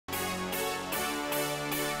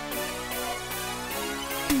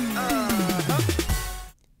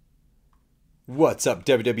What's up,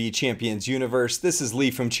 WWE Champions Universe? This is Lee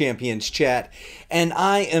from Champions Chat, and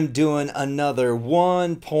I am doing another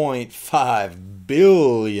 1.5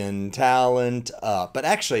 billion talent up. But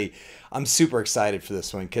actually, I'm super excited for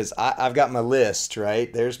this one because I've got my list,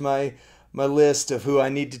 right? There's my list of who I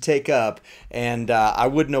need to take up, and I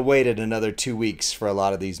wouldn't have waited another 2 weeks for a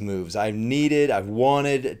lot of these moves. I've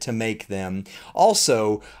wanted to make them.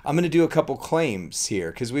 Also, I'm going to do a couple claims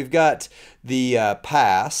here because we've got the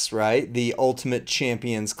pass, right? The Ultimate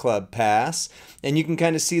Champions Club pass, and you can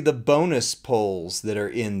kind of see the bonus polls that are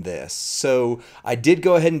in this. So I did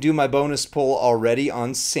go ahead and do my bonus poll already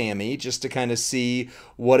on Sammy just to kind of see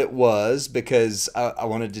what it was because I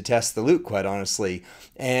wanted to test the loot, quite honestly.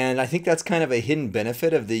 And I think that's kind of a hidden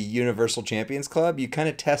benefit of the Universal Champions Club. You kind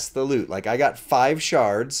of test the loot. Like I got 5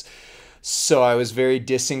 shards, so I was very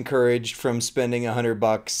disencouraged from spending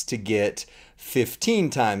 $100 to get 15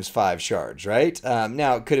 times 5 shards, right?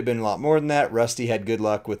 Now, it could have been a lot more than that. Rusty had good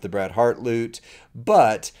luck with the Bret Hart loot,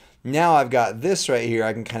 but now I've got this right here.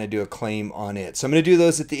 I can kind of do a claim on it. So I'm going to do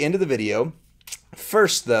those at the end of the video.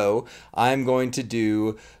 First, though, I'm going to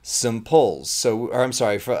do some polls.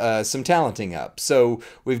 Some talenting up. So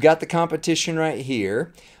we've got the competition right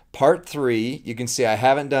here. Part 3, you can see I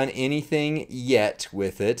haven't done anything yet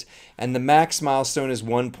with it, and the max milestone is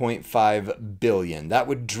 1.5 billion. That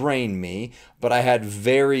would drain me, but I had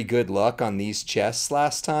very good luck on these chests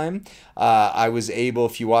last time. I was able,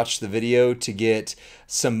 if you watch the video, to get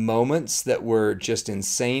some moments that were just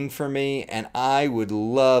insane for me, and I would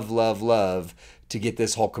love, love, love to get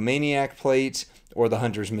this Hulkamaniac plate or the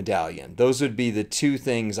Hunter's Medallion. Those would be the 2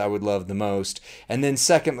 things I would love the most. And then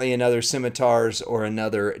secondly, another Scimitars or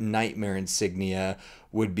another Nightmare Insignia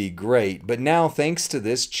would be great. But now, thanks to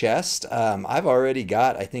this chest, I've already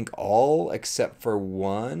got, I think, all except for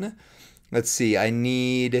one. Let's see, I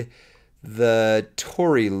need the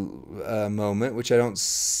Tori moment, which I don't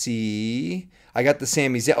see. I got the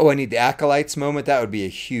Sami Zayn. Oh, I need the Acolytes moment. That would be a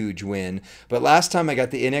huge win. But last time I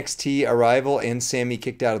got the NXT arrival and Sami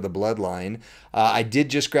kicked out of the Bloodline. I did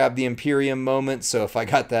just grab the Imperium moment, so if I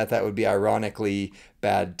got that, that would be ironically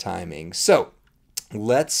bad timing. So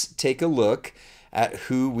let's take a look at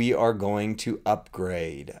who we are going to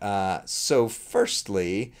upgrade. So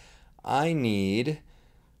firstly, I need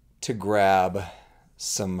to grab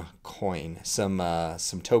some coin, some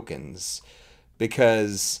tokens,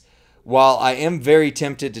 because while I am very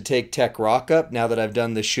tempted to take Tech Rock up now that I've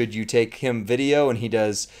done the should you take him video and he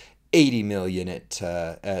does 80 million at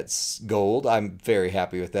gold, I'm very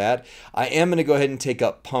happy with that. I am going to go ahead and take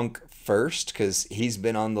up Punk first because he's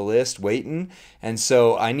been on the list waiting, and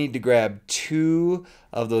so I need to grab 2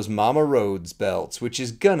 of those Mama Rhodes belts, which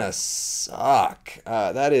is gonna suck.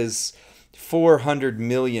 That is 400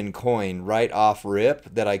 million coin right off rip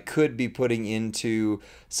that I could be putting into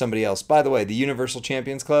somebody else. By the way, the Universal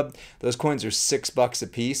Champions Club, those coins are $6 a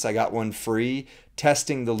piece. I got one free.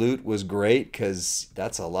 Testing the loot was great because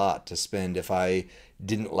that's a lot to spend if I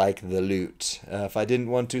didn't like the loot. If I didn't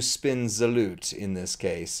want to spin the loot in this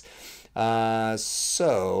case.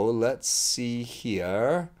 So let's see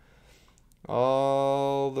here.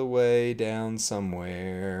 All the way down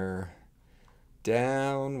somewhere.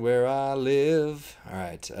 Down where I live. All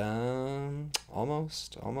right.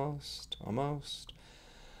 Almost.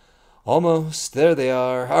 There they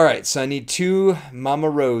are. All right. So I need 2 Mama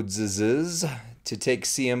Rhodeses to take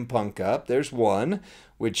CM Punk up. There's one,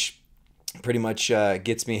 which pretty much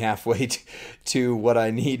gets me halfway to what I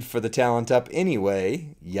need for the talent up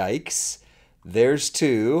anyway. Yikes. There's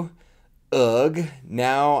 2. Ugh.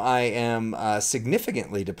 Now I am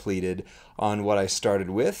significantly depleted on what I started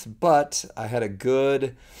with, but I had a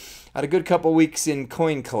good couple weeks in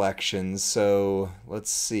coin collections, so let's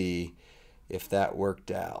see if that worked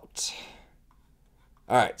out.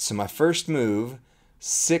 All right, so my first move,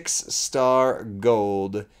 6-star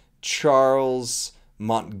gold, Charles,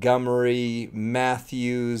 Montgomery,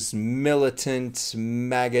 Matthews, Militant,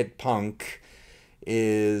 Maggot, Punk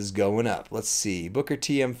is going up. Let's see. Booker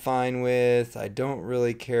T I'm fine with. I don't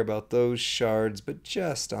really care about those shards, but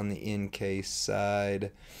just on the in-case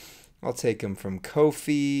side. I'll take him from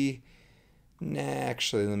Kofi. Nah,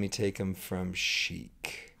 actually, let me take him from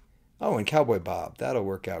Sheik. Oh, and Cowboy Bob. That'll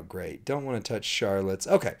work out great. Don't want to touch Charlotte's.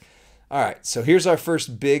 Okay. All right, so here's our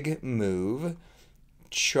first big move.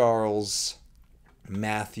 Charles,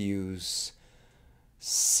 Matthews,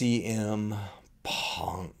 CM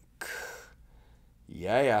Punk.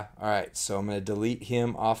 Yeah. All right, so I'm going to delete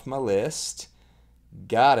him off my list.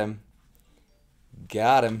 Got him.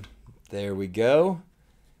 There we go.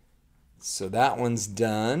 So that one's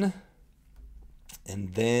done.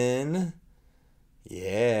 And then,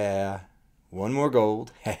 yeah, one more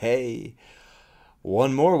gold. Hey.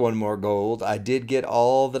 One more gold. I did get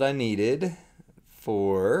all that I needed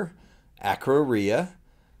for Acroria.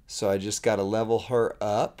 So I just got to level her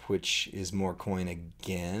up, which is more coin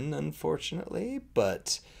again, unfortunately.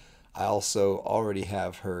 But I also already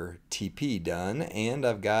have her TP done, and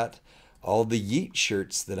I've got all the Yeet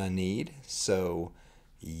shirts that I need. So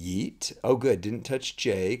Yeet. Oh, good. Didn't touch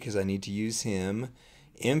Jay because I need to use him.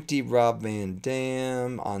 Empty Rob Van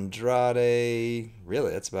Dam, Andrade.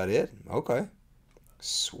 Really, that's about it? Okay.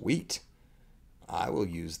 Sweet. I will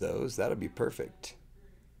use those. That'll be perfect.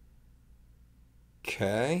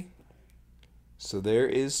 Okay. So there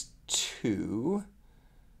is 2.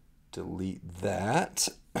 Delete that.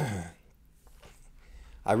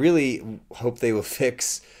 I really hope they will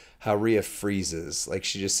fix how Rhea freezes. Like,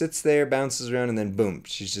 she just sits there, bounces around, and then boom,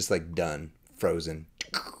 she's just like done. Frozen.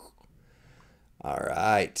 All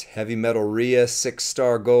right. Heavy Metal Rhea,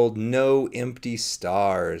 6-star gold, no empty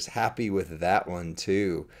stars. Happy with that one,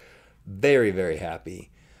 too. Very, very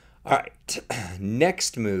happy. All right.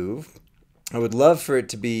 Next move. I would love for it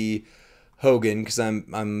to be Hogan because I'm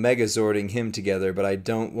Megazording him together, but I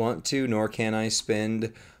don't want to, nor can I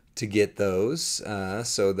spend to get those.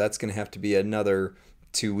 So that's going to have to be another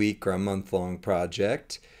 2-week or a month-long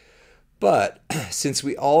project. But since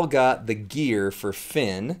we all got the gear for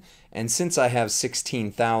Finn, and since I have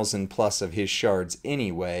 16,000 plus of his shards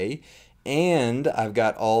anyway, and I've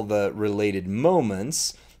got all the related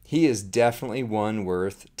moments, he is definitely one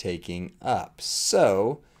worth taking up.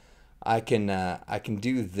 So I can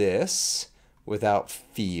do this without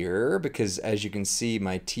fear because, as you can see,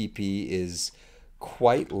 my TP is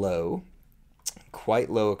quite low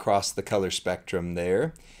across the color spectrum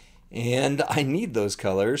there. And I need those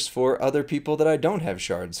colors for other people that I don't have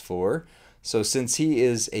shards for. So since he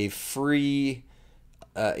is a free,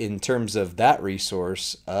 in terms of that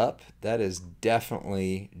resource up, that is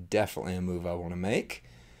definitely a move I want to make.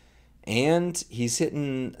 And he's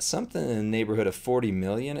hitting something in the neighborhood of 40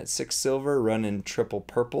 million at 6 silver, running triple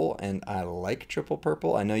purple, and I like triple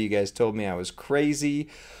purple. I know you guys told me I was crazy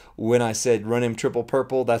when I said run him triple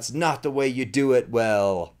purple. That's not the way you do it.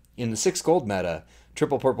 Well, in the 6 gold meta,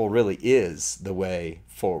 triple purple really is the way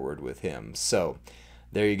forward with him. So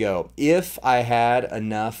there you go. If I had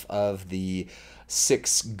enough of the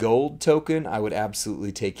 6 gold token, I would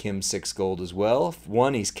absolutely take him 6 gold as well.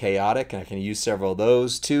 1, he's chaotic and I can use several of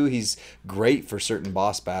those. 2, he's great for certain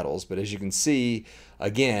boss battles, but as you can see,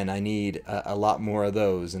 again, I need a lot more of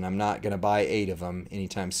those, and I'm not going to buy 8 of them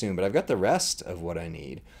anytime soon, but I've got the rest of what I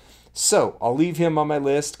need. So I'll leave him on my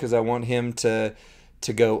list because I want him to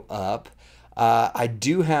go up. I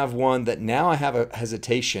do have one that now I have a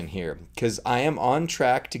hesitation here because I am on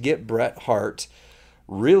track to get Bret Hart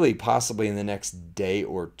really possibly in the next day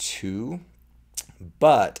or 2,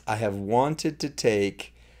 but I have wanted to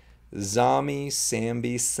take Zombie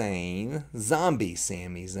Sami Zayn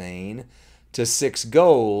to 6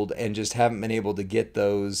 gold and just haven't been able to get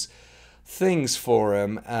those things for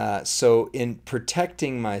him. So in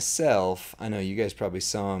protecting myself, I know you guys probably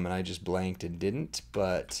saw him and I just blanked and didn't,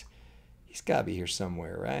 but he's got to be here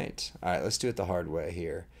somewhere, right? All right, let's do it the hard way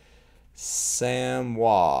here.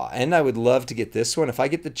 Samoa. And I would love to get this one. If I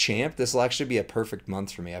get the champ, this will actually be a perfect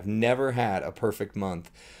month for me. I've never had a perfect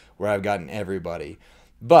month where I've gotten everybody.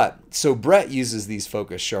 But, so Bret uses these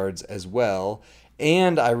focus shards as well,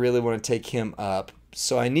 and I really want to take him up.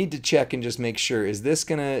 So I need to check and just make sure, is this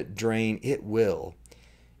going to drain? It will.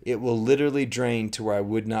 It will literally drain to where I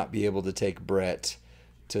would not be able to take Bret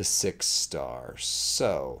to 6 stars.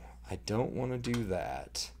 So I don't want to do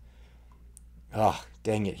that. Oh,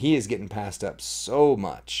 dang it. He is getting passed up so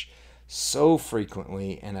much, so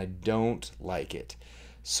frequently, and I don't like it.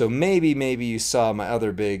 So maybe you saw my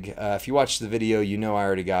other big, if you watched the video, you know I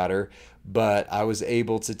already got her, but I was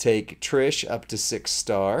able to take Trish up to 6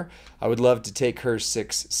 star. I would love to take her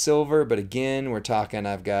 6 silver, but again, we're talking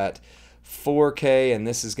I've got 4K, and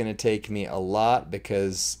this is going to take me a lot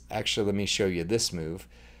because, actually, let me show you this move.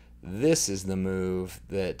 This is the move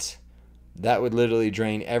that would literally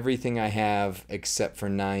drain everything I have except for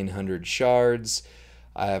 900 shards.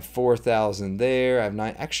 I have 4,000 there. I have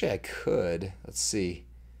 9. Actually, I could. Let's see.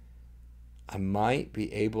 I might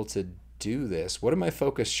be able to do this. What do my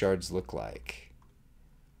focus shards look like?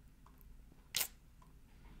 Let's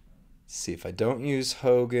see if I don't use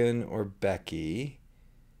Hogan or Becky.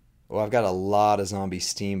 Oh, I've got a lot of Zombie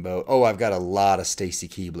Steamboat. Oh, I've got a lot of Stacy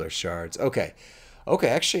Keibler shards. Okay. Okay,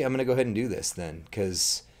 actually, I'm going to go ahead and do this then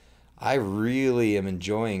because I really am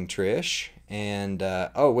enjoying Trish. And,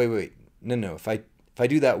 oh, wait. No. If I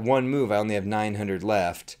do that one move, I only have 900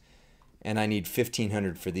 left. And I need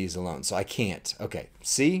 1,500 for these alone. So I can't. Okay,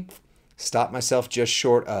 see? Stop myself just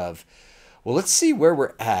short of. Well, let's see where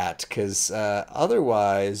we're at, because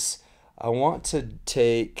otherwise I want to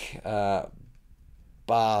take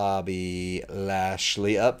Bobby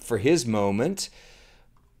Lashley up for his moment.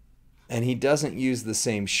 And he doesn't use the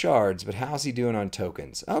same shards, but how's he doing on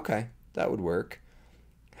tokens? Okay, that would work.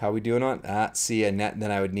 How we doing on... see, and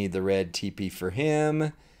then I would need the red TP for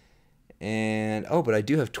him. And, oh, but I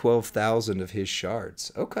do have 12,000 of his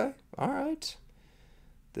shards. Okay, all right.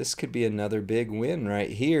 This could be another big win right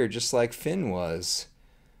here, just like Finn was.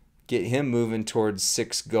 Get him moving towards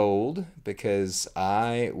 6 gold, because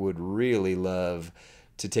I would really love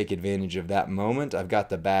to take advantage of that moment. I've got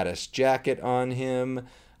the baddest jacket on him.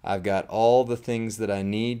 I've got all the things that I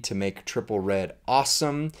need to make triple red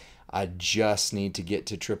awesome. I just need to get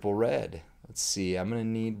to triple red. Let's see, I'm going to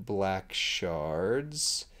need black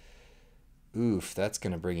shards. Oof, that's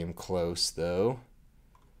going to bring him close, though.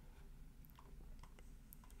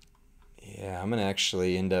 Yeah, I'm going to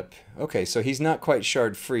actually end up... Okay, so he's not quite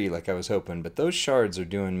shard free like I was hoping, but those shards are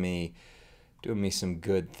doing me some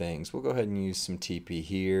good things. We'll go ahead and use some TP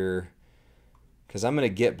here, because I'm going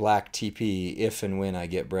to get black TP if and when I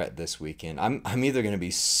get Brett this weekend. I'm either going to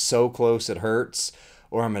be so close it hurts,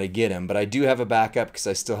 or I'm going to get him. But I do have a backup because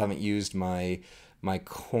I still haven't used my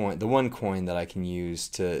coin, the one coin that I can use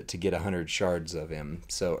to get 100 shards of him.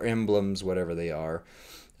 So emblems, whatever they are,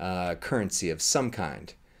 currency of some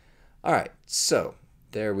kind. All right, so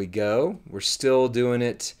there we go. We're still doing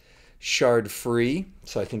it shard free,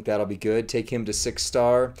 so I think that'll be good. Take him to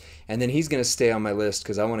 6-star, and then he's going to stay on my list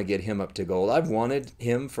because I want to get him up to gold. I've wanted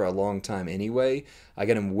him for a long time anyway. I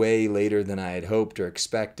got him way later than I had hoped or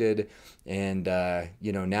expected, and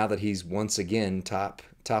you know, now that he's once again top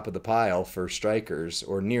of the pile for strikers,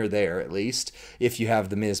 or near there at least, if you have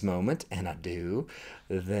the Miz moment, and I do,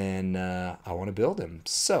 then I want to build him.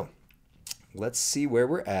 So let's see where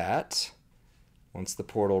we're at once the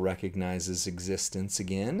portal recognizes existence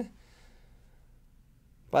again.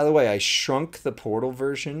 By the way, I shrunk the portal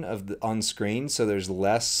version of on screen, so there's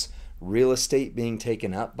less real estate being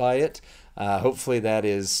taken up by it. Hopefully that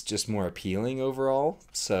is just more appealing overall.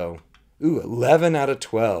 So, ooh, 11 out of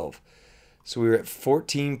 12. So we were at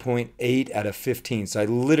 14.8 out of 15. So I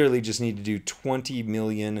literally just need to do 20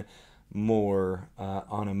 million more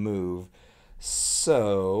on a move.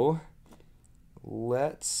 So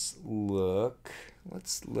let's look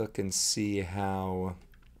and see how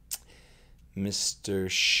Mr.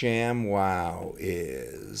 ShamWow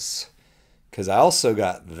is, because I also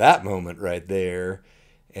got that moment right there,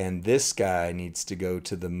 and this guy needs to go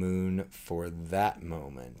to the moon for that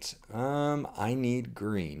moment. I need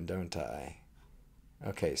green, don't I?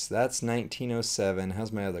 Okay, so that's 1907.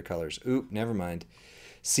 How's my other colors? Oop, never mind.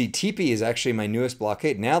 See, TP is actually my newest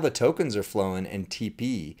blockade. Now the tokens are flowing, and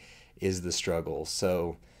TP is the struggle.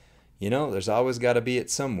 So, you know, there's always got to be it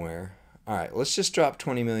somewhere. All right, let's just drop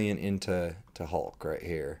 20 million into Hulk right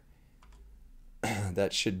here.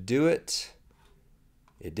 That should do it.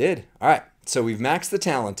 It did. All right, so we've maxed the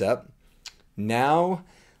talent up. Now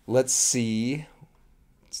let's see.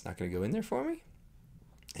 It's not going to go in there for me.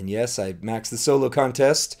 And yes, I maxed the solo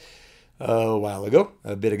contest a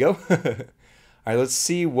bit ago. All right, let's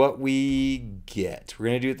see what we get. We're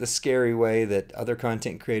going to do it the scary way that other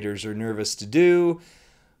content creators are nervous to do.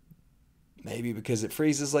 Maybe because it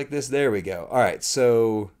freezes like this. There we go. All right,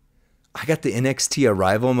 so I got the NXT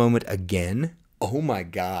arrival moment again. Oh my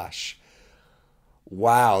gosh.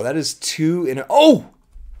 Wow, that is 2 in a... Oh!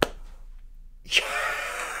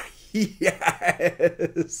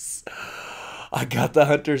 Yes! I got the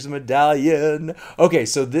Hunter's Medallion. Okay,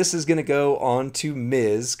 so this is going to go on to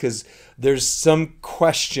Miz, because there's some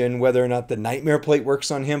question whether or not the Nightmare Plate works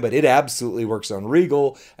on him, but it absolutely works on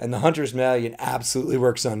Regal, and the Hunter's Medallion absolutely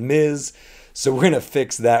works on Miz. So we're going to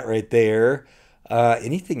fix that right there.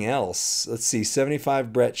 Anything else? Let's see,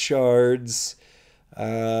 75 Brett shards.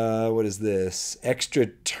 What is this? Extra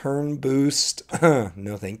turn boost.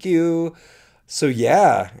 No, thank you. So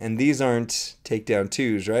yeah, and these aren't takedown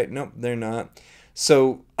 2s, right? Nope, they're not.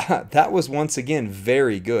 So that was once again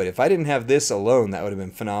very good. If I didn't have this alone, that would have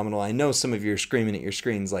been phenomenal. I know some of you are screaming at your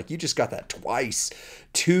screens like, you just got that twice.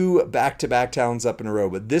 2 back-to-back talents up in a row,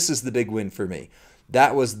 but this is the big win for me.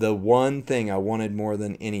 That was the one thing I wanted more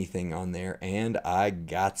than anything on there, and I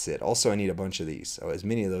got it. Also, I need a bunch of these, so as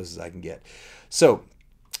many of those as I can get. So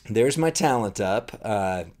there's my talent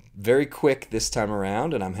up. Very quick this time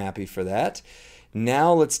around, and I'm happy for that.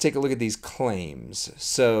 Now let's take a look at these claims.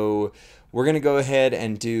 So we're going to go ahead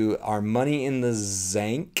and do our Money in the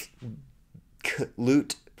Zank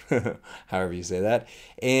loot however you say that.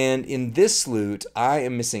 And in this loot, I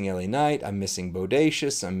am missing LA Knight, I'm missing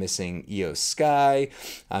Bodacious, I'm missing Io Sky,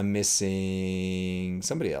 I'm missing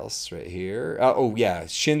somebody else right here. Oh yeah,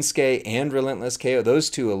 Shinsuke and Relentless KO. Those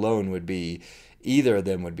two alone would be, either of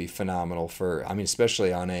them would be phenomenal for, I mean,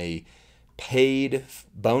 especially on a paid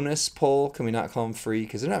bonus pull. Can we not call them free?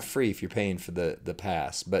 Because they're not free if you're paying for the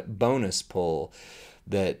pass, but bonus pull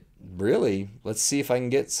that really, let's see if I can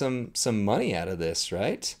get some money out of this,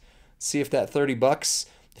 right? See if that 30 bucks,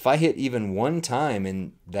 if I hit even one time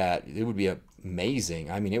in that, it would be amazing.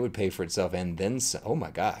 I mean, it would pay for itself and then some. Oh my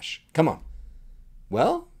gosh. Come on.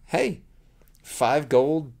 Well, hey, 5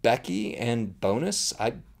 gold Becky and bonus.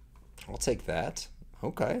 I'll take that.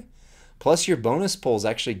 Okay. Plus, your bonus pulls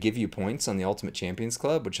actually give you points on the Ultimate Champions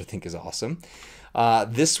Club, which I think is awesome.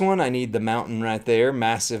 This one, I need the Mountain right there,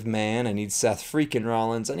 Massive Man. I need Seth freaking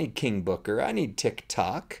Rollins. I need King Booker. I need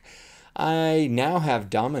TikTok. I now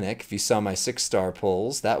have Dominic. If you saw my 6-star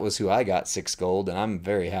pulls, that was who I got 6 gold, and I'm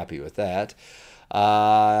very happy with that.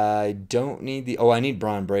 I don't need the... Oh, I need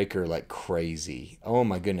Braun Breaker like crazy. Oh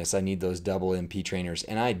my goodness, I need those double MP trainers.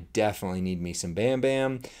 And I definitely need me some Bam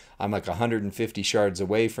Bam. I'm like 150 shards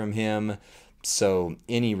away from him. So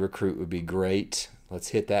any recruit would be great. Let's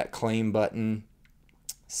hit that claim button.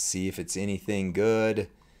 See if it's anything good.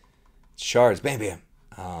 Shards, Bam Bam.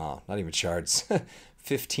 Oh, not even shards.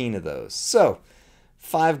 15 of those. So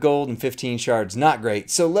 5 gold and 15 shards, not great.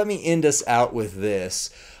 So let me end us out with this.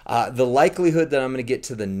 The likelihood that I'm going to get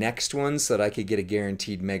to the next one so that I could get a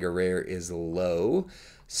guaranteed mega rare is low.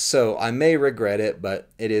 So I may regret it, but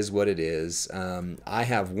it is what it is. I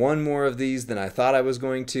have one more of these than I thought I was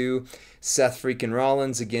going to. Seth freaking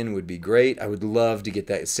Rollins, again, would be great. I would love to get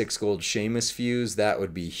that 6 gold Sheamus fuse. That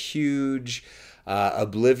would be huge.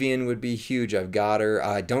 Oblivion would be huge. I've got her.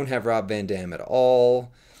 I don't have Rob Van Dam at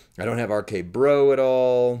all. I don't have RK Bro at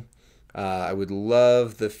all. I would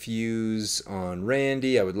love the fuse on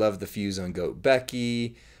Randy. I would love the fuse on Goat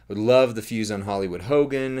Becky. I would love the fuse on Hollywood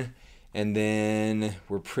Hogan. And then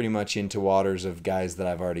we're pretty much into waters of guys that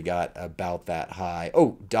I've already got about that high.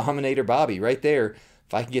 Oh, Dominator Bobby right there.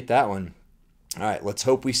 If I can get that one. All right, let's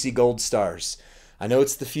hope we see gold stars. I know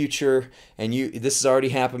it's the future, and this has already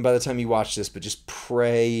happened by the time you watch this, but just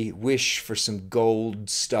pray, wish for some gold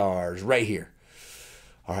stars right here.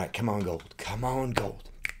 All right, come on, gold. Come on, gold.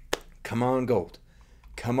 Come on, gold.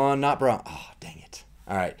 Come on, not bronze. Oh, dang it.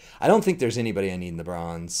 All right. I don't think there's anybody I need in the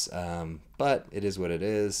bronze, but it is what it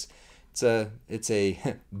is. It's a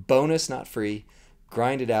bonus, not free,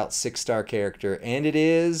 grinded out 6-star character, and it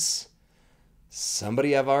is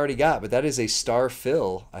somebody I've already got, but that is a star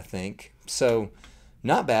fill, I think. So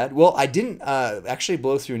not bad. Well, I didn't actually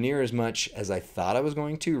blow through near as much as I thought I was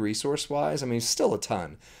going to resource-wise. I mean, still a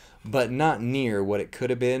ton, but not near what it could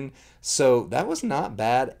have been. So that was not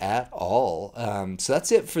bad at all. So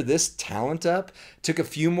that's it for this talent up. Took a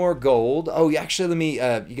few more gold. Oh, actually, let me,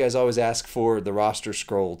 you guys always ask for the roster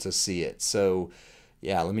scroll to see it. So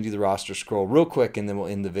yeah, let me do the roster scroll real quick and then we'll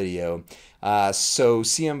end the video. So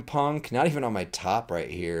CM Punk, not even on my top right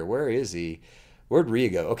here. Where is he? Where'd Rhea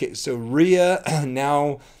go? Okay, so Rhea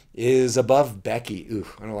now is above Becky. Ooh,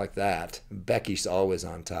 I don't like that. Becky's always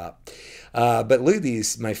on top. But look at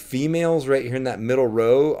these. My females right here in that middle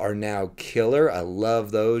row are now killer. I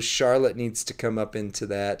love those. Charlotte needs to come up into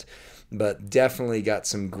that. But definitely got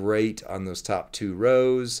some great on those top 2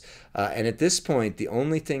 rows. And at this point, the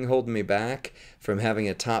only thing holding me back from having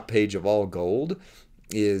a top page of all gold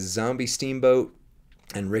is Zombie Steamboat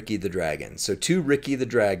and Ricky the Dragon. So 2 Ricky the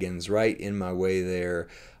Dragons right in my way there.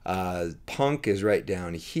 Punk is right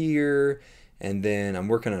down here, and then I'm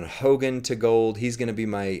working on Hogan to gold. He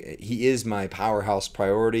is my powerhouse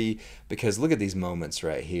priority because look at these moments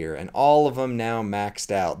right here, and all of them now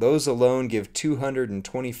maxed out. Those alone give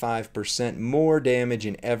 225% more damage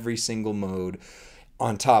in every single mode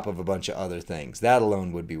on top of a bunch of other things. That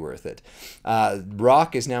alone would be worth it.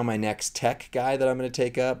 Rock is now my next tech guy that I'm going to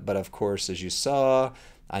take up, but of course, as you saw,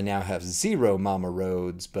 I now have 0 Mama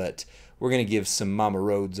Rhodes, but we're going to give some Mama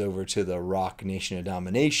Rhodes over to the Rock Nation of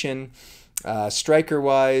Domination.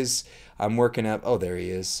 Striker-wise, I'm working up... Oh, there he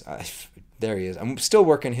is. There he is. I'm still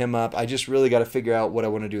working him up. I just really got to figure out what I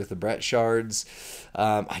want to do with the Brett shards.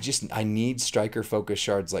 I need striker focus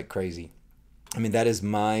shards like crazy. I mean, that is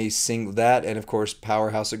my single... That and, of course,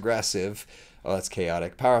 Powerhouse Aggressive. Oh, that's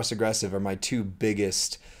chaotic. Powerhouse Aggressive are my 2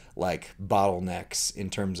 biggest, like, bottlenecks in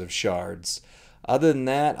terms of shards. Other than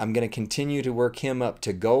that, I'm going to continue to work him up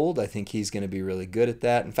to gold. I think he's going to be really good at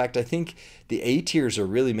that. In fact, I think the A tiers are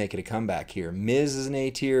really making a comeback here. Miz is an A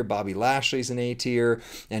tier, Bobby Lashley's an A tier,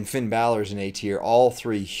 and Finn Balor's an A tier. All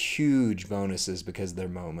 3 huge bonuses because of their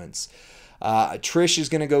moments. Trish is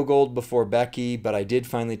going to go gold before Becky, but I did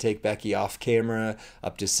finally take Becky off camera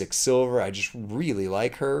up to 6 silver. I just really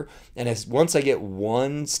like her. And once I get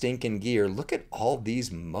one stinking gear, look at all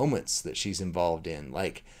these moments that she's involved in.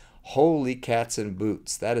 Like, holy cats and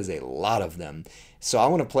boots. That is a lot of them. So I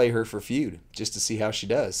want to play her for feud just to see how she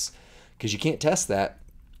does. Because you can't test that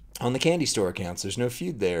on the candy store accounts. There's no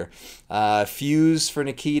feud there. Fuse for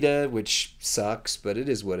Nikita, which sucks, but it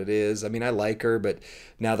is what it is. I mean, I like her, but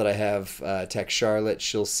now that I have Tech Charlotte,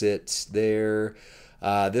 she'll sit there.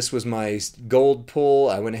 This was my gold pull.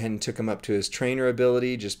 I went ahead and took him up to his trainer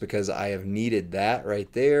ability just because I have needed that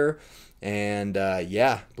right there. And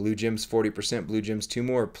yeah, blue gems 40%, blue gems 2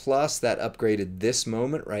 more. Plus that upgraded this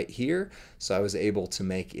moment right here. So I was able to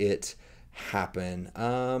make it happen.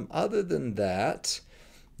 Other than that,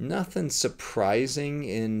 nothing surprising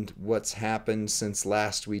in what's happened since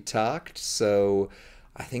last we talked, so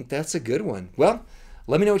I think that's a good one. Well,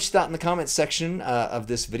 let me know what you thought in the comments section of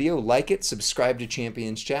this video. Like it, subscribe to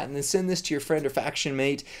Champions Chat, and then send this to your friend or faction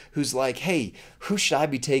mate who's like, hey, who should I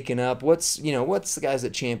be taking up? What's the guys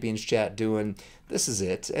at Champions Chat doing? This is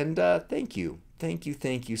it, and thank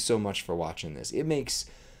you so much for watching this. It makes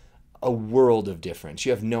a world of difference.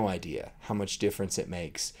 You have no idea how much difference it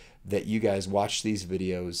makes that you guys watch these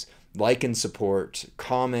videos, like and support,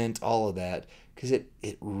 comment, all of that, because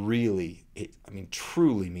it really, I mean,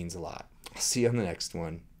 truly means a lot. I'll see you on the next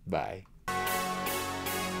one. Bye.